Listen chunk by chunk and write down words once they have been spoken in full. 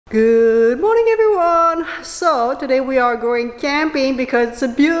Good morning everyone. So today we are going camping because it's a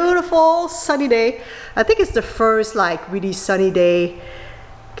beautiful sunny day. I think it's the first really sunny day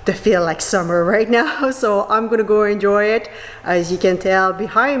to feel like summer right now. So I'm gonna go enjoy it. As you can tell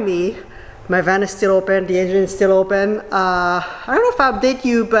behind me, my van is still open, the engine is still open. I don't know if I update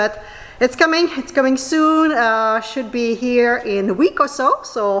you, but it's coming soon. Should be here in a week or so.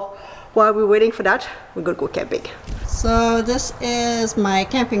 So while we're waiting for that, we're gonna go camping. So this is my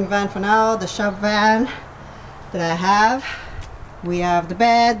camping van for now, the shop van that I have. We have the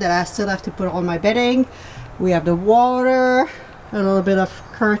bed that I still have to put on my bedding. We have the water, a little bit of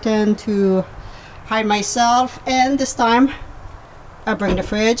curtain to hide myself, and this time I bring the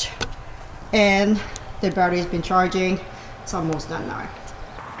fridge, and the battery's been charging. It's almost done now.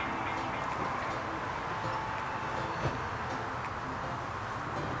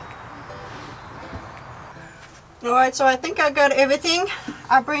 Alright, so I think I got everything.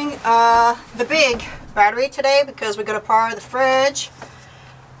 I bring the big battery today because we're gonna power the fridge,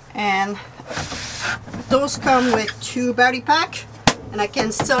 and those come with 2 battery pack, and I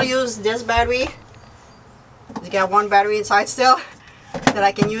can still use this battery. I got 1 battery inside still that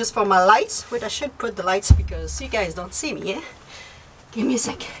I can use for my lights, which I should put the lights because you guys don't see me. Yeah? Give me a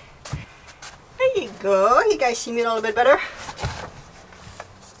sec. There you go. You guys see me a little bit better.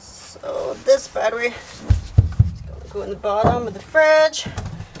 So this battery go in the bottom of the fridge.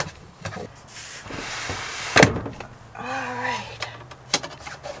 Alright.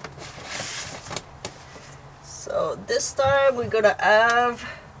 So this time we're gonna have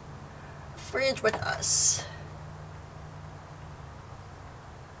fridge with us.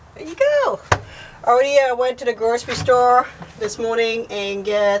 There you go. Already I went to the grocery store this morning and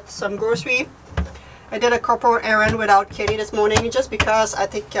get some grocery. I did a corporate errand without Kitty this morning just because I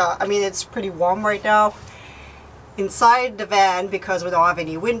think, it's pretty warm right now inside the van because we don't have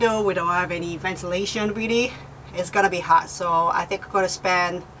any window, we don't have any ventilation really. It's gonna be hot, so I think we're gonna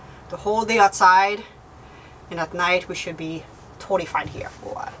spend the whole day outside, and at night we should be totally fine here.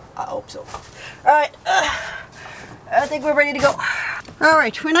 Well, I hope so. Alright, I think we're ready to go.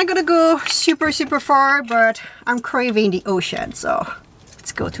 Alright, we're not gonna go super far, but I'm craving the ocean, so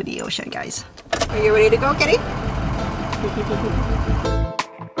let's go to the ocean, guys. Are you ready to go, Kitty?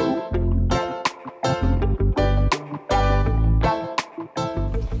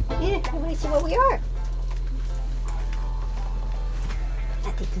 See what we are.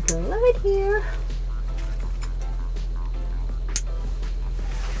 I think we go right here.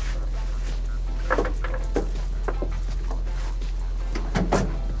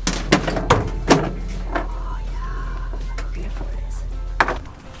 Oh yeah, look how beautiful it is.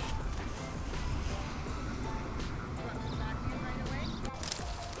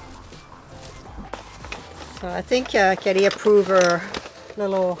 So I think Kitty approved her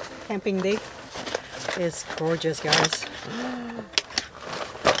little camping day. It's gorgeous, guys.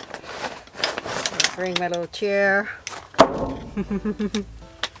 I'll bring my little chair.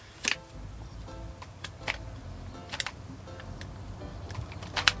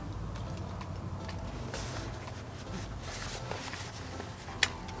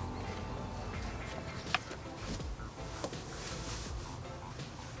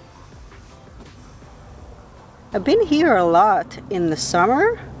 I've been here a lot in the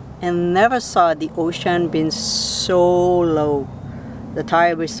summer and never saw the ocean being so low. The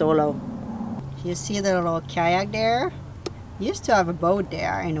tide was so low. You see the little kayak there? Used to have a boat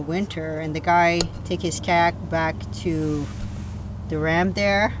there in the winter, and the guy take his kayak back to the ramp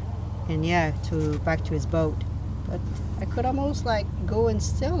there, and yeah, back to his boat. But I could almost go and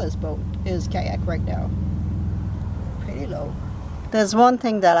steal his boat, his kayak right now. Pretty low. There's one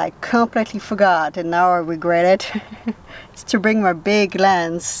thing that I completely forgot and now I regret it. It's to bring my big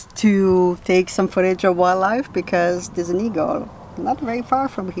lens to take some footage of wildlife because there's an eagle not very far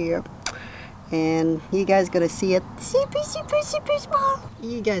from here. And you guys gotta see it. Super small.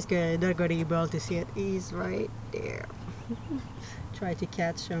 You guys not gonna be able to see it. He's right there. Try to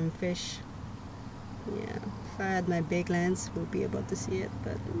catch some fish. Yeah, if I had my big lens, we'll be able to see it,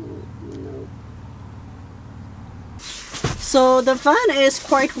 but no. So the van is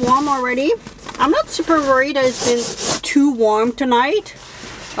quite warm already. I'm not super worried that it's been too warm tonight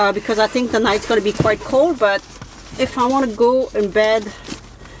because I think the night's going to be quite cold, but if I want to go in bed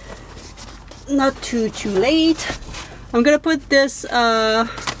not too late, I'm going to put this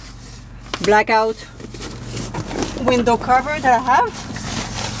blackout window cover that I have.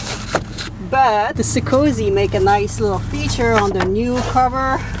 But the Secozy make a nice little feature on the new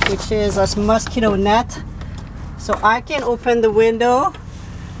cover, which is a mosquito net. So I can open the window,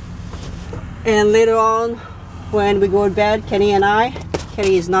 and later on when we go to bed, Kenny and I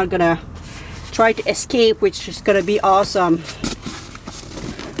Kenny is not gonna try to escape, which is gonna be awesome.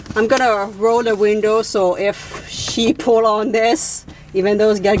 I'm gonna roll the window, so if she pull on this, even though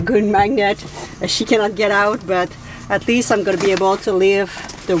it's got good magnet, she cannot get out, but at least I'm gonna be able to leave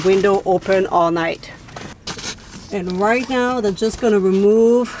the window open all night. And right now they're just gonna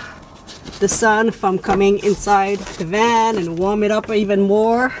remove the sun from coming inside the van and warm it up even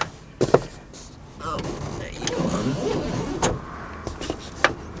more. Oh, there you go.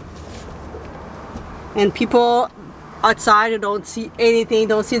 And people outside who don't see anything,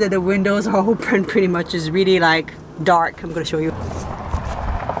 don't see that the windows are open, pretty much is really like dark. I'm gonna show you.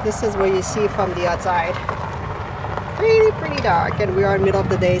 This is what you see from the outside. Pretty dark, and we are in the middle of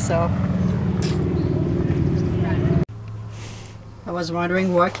the day, so I was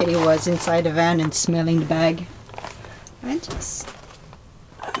wondering why Kitty was inside the van and smelling the bag. I'm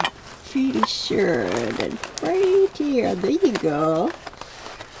pretty sure that right here, there you go.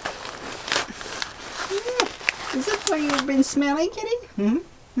 Yeah. Is it what you've been smelling, Kitty?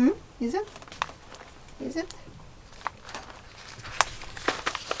 Is it? Is it?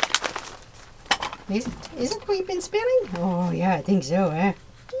 Is it what you've been smelling? Oh yeah, I think so, eh?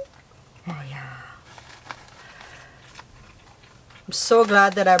 Oh yeah. I'm so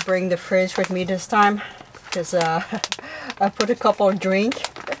glad that I bring the fridge with me this time, because I put a couple of drinks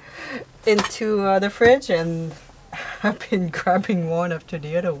into the fridge and I've been grabbing one after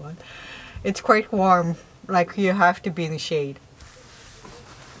the other one. It's quite warm, like you have to be in the shade.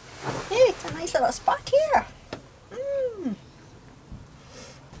 Hey, it's a nice little spot here.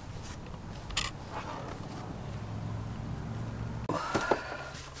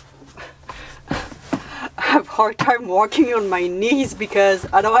 I have a hard time walking on my knees because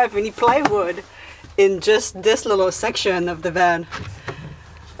I don't have any plywood in just this little section of the van.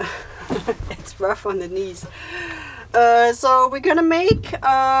 It's rough on the knees. So we're gonna make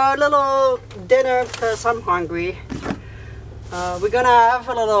a little dinner because I'm hungry. We're gonna have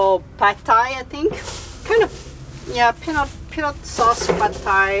a little pad thai, I think. Kind of, yeah, peanut sauce pad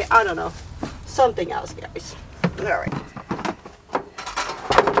thai. I don't know. Something else, guys. Alright.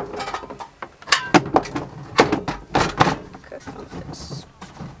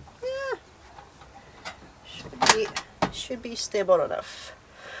 Should be stable enough.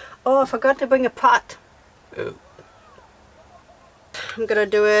 Oh, I forgot to bring a pot. Oh. I'm gonna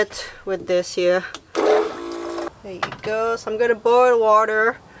do it with this here. There you go. So I'm gonna boil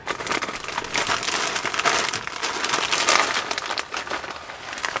water.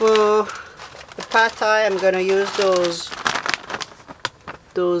 For the pad thai, I'm gonna use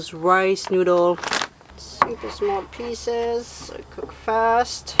those rice noodle, super small pieces. So cook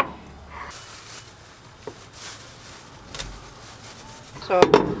fast. So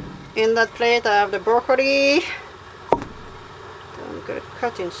in that plate I have the broccoli. I'm gonna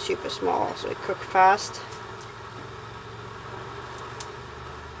cut in super small so it cook fast.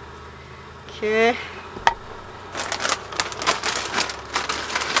 Okay.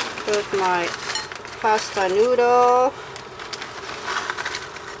 Put my pasta noodle.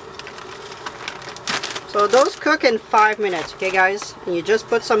 So those cook in 5 minutes, okay guys? And you just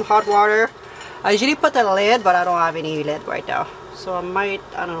put some hot water. I usually put a lid, but I don't have any lid right now. So I don't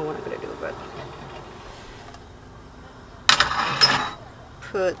know what I'm gonna do, but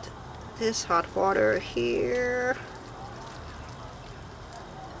put this hot water here.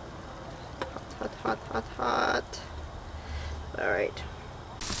 Hot. Alright.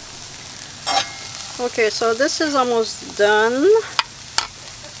 Okay, so this is almost done.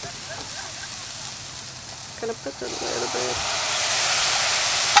 Gonna put a little bit.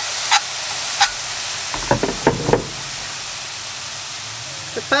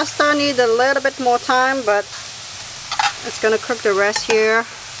 The pasta needs a little bit more time, but it's gonna cook the rest here.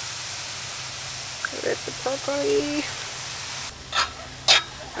 Put it properly.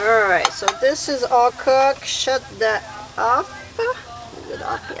 Alright, so this is all cooked. Shut that off. Is it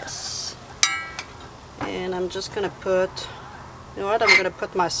off? Yes. And I'm just gonna put, you know what? I'm gonna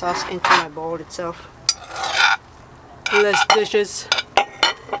put my sauce into my bowl itself. Less dishes.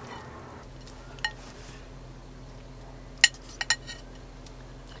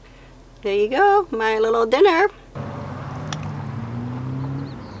 There you go, my little dinner.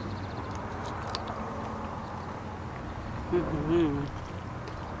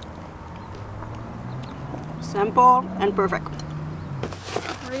 Simple and perfect.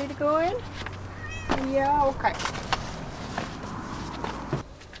 Ready to go in? Yeah, okay.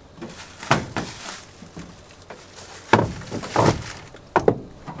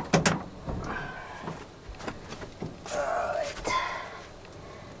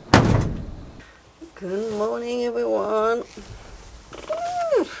 Good morning, everyone.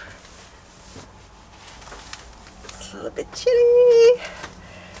 little bit chilly.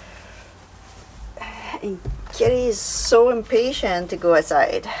 And Kitty is so impatient to go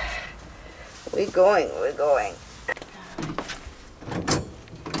outside. We're going.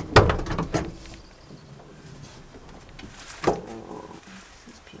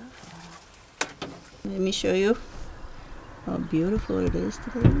 Let me show you how beautiful it is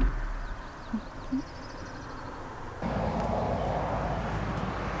today.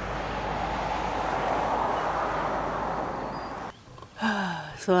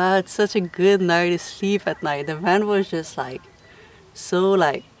 So I had such a good night of sleep at night. The van was just like so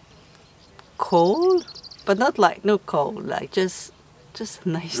like cold, but not like no cold, like just a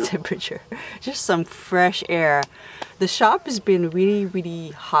nice temperature, just some fresh air. The shop has been really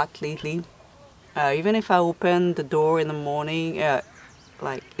hot lately. Even if I open the door in the morning,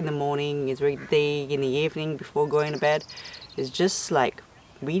 like in the morning, it's right day, in the evening before going to bed, it's just like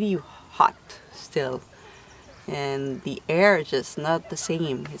really hot still. And the air is just not the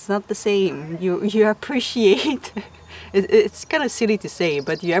same. It's not the same. You appreciate, it's kind of silly to say,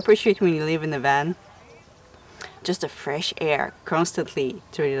 but you appreciate when you live in the van, just the fresh air constantly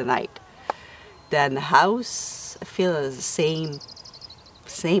during the night. Then the house, I feel is the same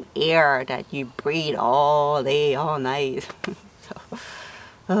air that you breathe all day, all night. So,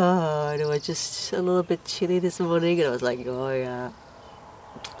 it was just a little bit chilly this morning, and I was like, oh yeah.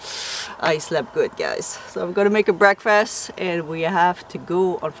 I slept good, guys. So I'm gonna make a breakfast and we have to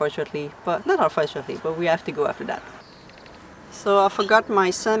go, unfortunately, but not unfortunately, but we have to go after that. So I forgot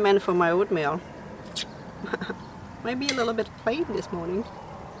my salmon for my oatmeal. Might be a little bit plain this morning.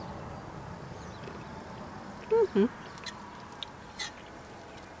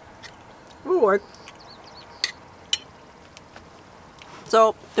 Will work.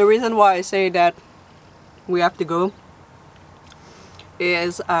 So the reason why I say that we have to go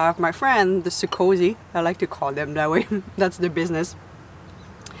is my friend, the Sukosi, I like to call them that way, that's their business,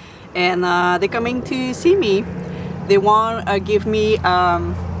 and they're coming to see me. They want to give me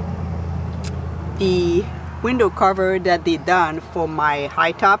the window cover that they done for my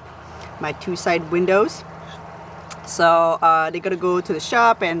high top, my two side windows. So they're gonna go to the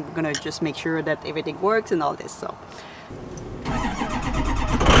shop and we're gonna just make sure that everything works and all this. So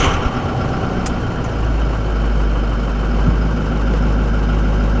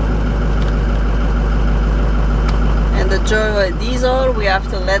diesel, we have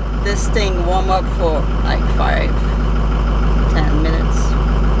to let this thing warm up for like 5-10 minutes.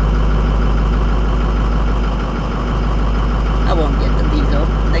 I won't get the diesel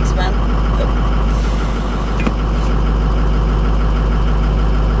next one.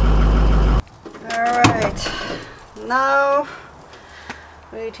 Alright, now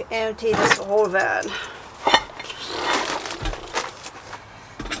we need to empty this whole van.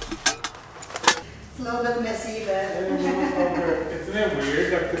 A little bit messy, but isn't it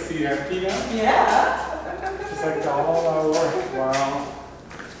weird like to see empty now? Yeah. It's like all our work. Wow.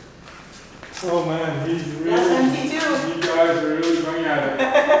 Oh man, he's really. That's empty too. You guys are really going at it.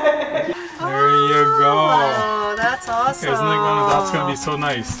 There you go. Wow, that's awesome. Isn't it that's gonna be so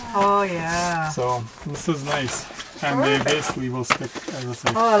nice? Oh yeah. So this is nice, and they basically will stick. As I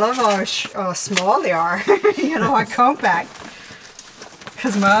say. Oh, I love how small they are. You know, how compact.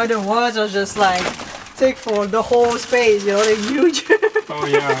 Because my other ones are just like take for the whole space, you know, they're huge. Oh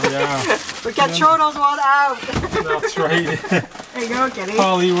yeah. We can throw those one out. That's right. There you go, Kenny.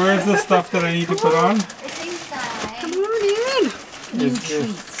 Polly, where's the stuff that I need to put on? It's inside. Come on in. Is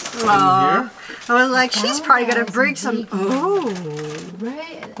this in here? I was like, she's probably gonna bring some. Oh.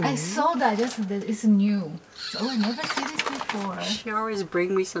 Right. I saw that. It's new. Oh, I never seen this before. She always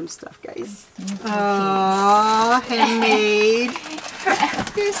bring me some stuff, guys. Oh, handmade.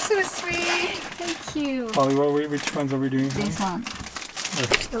 You're so sweet. Thank you. Polly, which ones are we doing? This one.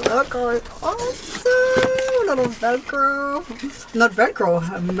 Look, awesome! Little Velcro. Not Velcro,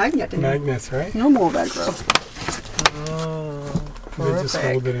 a magnet. Magnets, right? No more Velcro. Oh, They just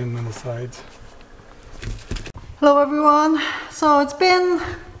hold it in on the sides. Hello everyone. So it's been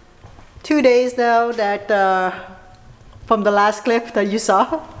 2 days now that from the last clip that you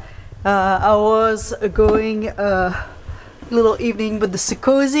saw. I was going a little evening with the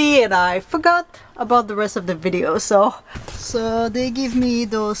Sukosi and I forgot about the rest of the video. So they give me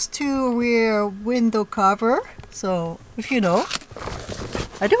those two rear window cover. So if you know,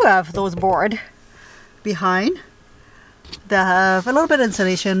 I do have those board behind. They have a little bit of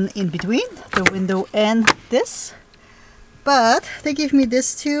insulation in between the window and this, but they give me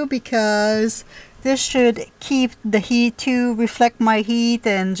this too because this should keep the heat to reflect my heat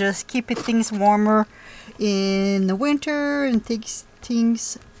and just keep things warmer in the winter and keep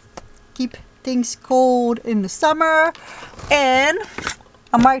things cold in the summer. And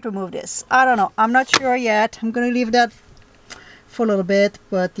I might remove this. I don't know. I'm not sure yet. I'm gonna leave that for a little bit,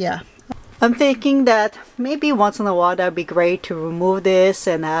 but yeah. I'm thinking that maybe once in a while that'd be great to remove this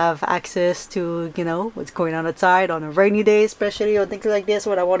and have access to, you know, what's going on outside on a rainy day, especially, or things like this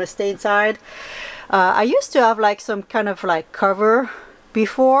when I want to stay inside. I used to have like some kind of like cover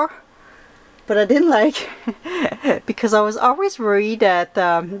before, but I didn't like because I was always worried that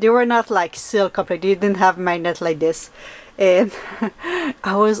they were not like silk completely. They didn't have magnet like this. And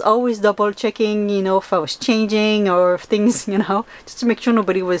I was always double checking, you know, if I was changing or if things, you know, just to make sure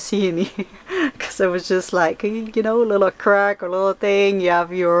nobody was seeing me. Because I was just like, you know, a little crack or a little thing, you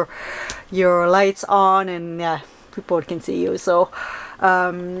have your lights on and yeah, people can see you. So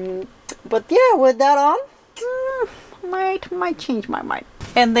but yeah, with that on, might change my mind.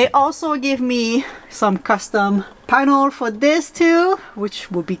 And they also give me some custom panel for this too,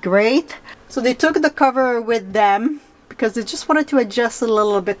 which would be great. So they took the cover with them because they just wanted to adjust a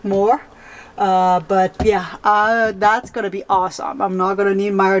little bit more. But yeah, that's gonna be awesome. I'm not gonna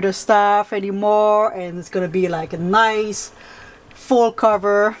need my other stuff anymore, and it's gonna be like a nice full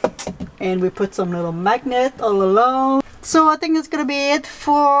cover. And we put some little magnet all along. So I think that's gonna be it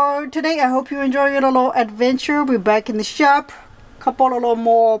for today. I hope you enjoyed your little adventure. We're back in the shop. Couple little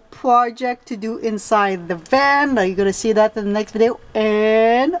more project to do inside the van. Now you're gonna see that in the next video.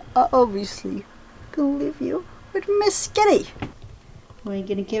 And obviously gonna leave you with Miss Kitty. Are you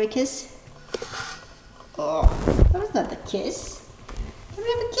gonna give a kiss? Oh, that was not a kiss. Can we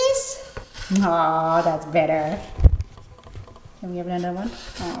have a kiss? Oh, that's better. Can we have another one?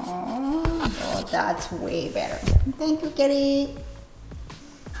 Oh, that's way better. Thank you, Kitty.